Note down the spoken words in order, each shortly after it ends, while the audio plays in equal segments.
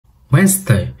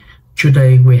Wednesday.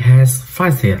 Today we had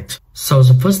 5th. So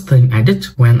the first thing I did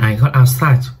when I got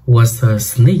outside was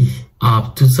sneak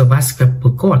up to the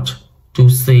basketball court to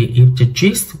see if the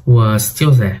cheese was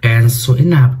still there, and sure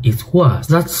enough it was.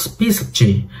 That piece of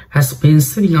cheese has been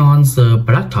sitting on the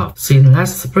blacktop since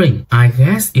last spring. I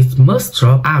guess it must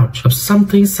drop out of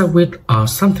something sweet or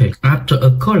something. After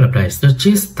a cold day, the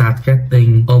cheese started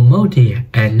getting all moldy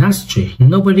and nasty.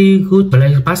 Nobody could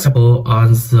play basketball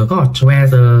on the court where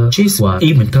the cheese was,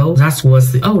 even though that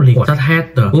was the only court that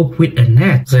had the hoop with a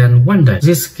net. Then one day,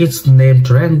 this kid's name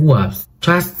ran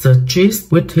touched the cheese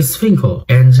with his finger,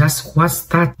 and that's what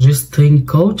started this thing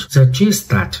called the cheese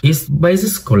tart. It's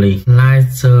basically like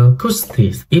the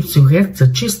cookies. If you get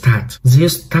the cheese tart, you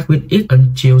stuck with it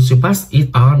until you pass it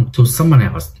on to someone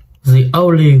else. The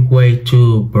only way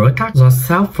to protect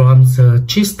yourself from the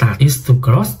cheese tart is to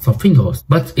cross your fingers,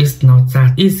 but it's not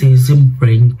that easy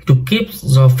simply to keep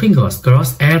your fingers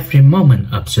crossed every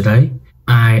moment of the day.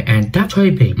 I end up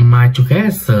taping mine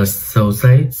together so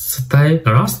they stay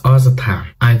crossed all the time.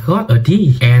 I got a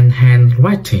D and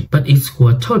handwriting, but it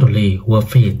was totally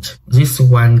worth it. This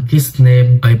one kid's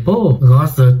named April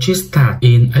got the cheese tart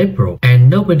in April, and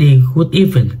nobody could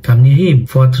even come near him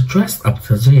for the rest of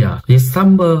the year. This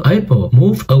summer, April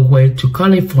moved away to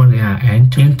California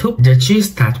and took the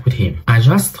cheese tart with him. I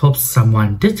just hope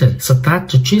someone didn't start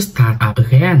the cheese tart up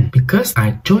again, because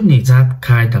I don't need that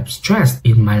kind of stress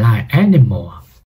in my life anymore.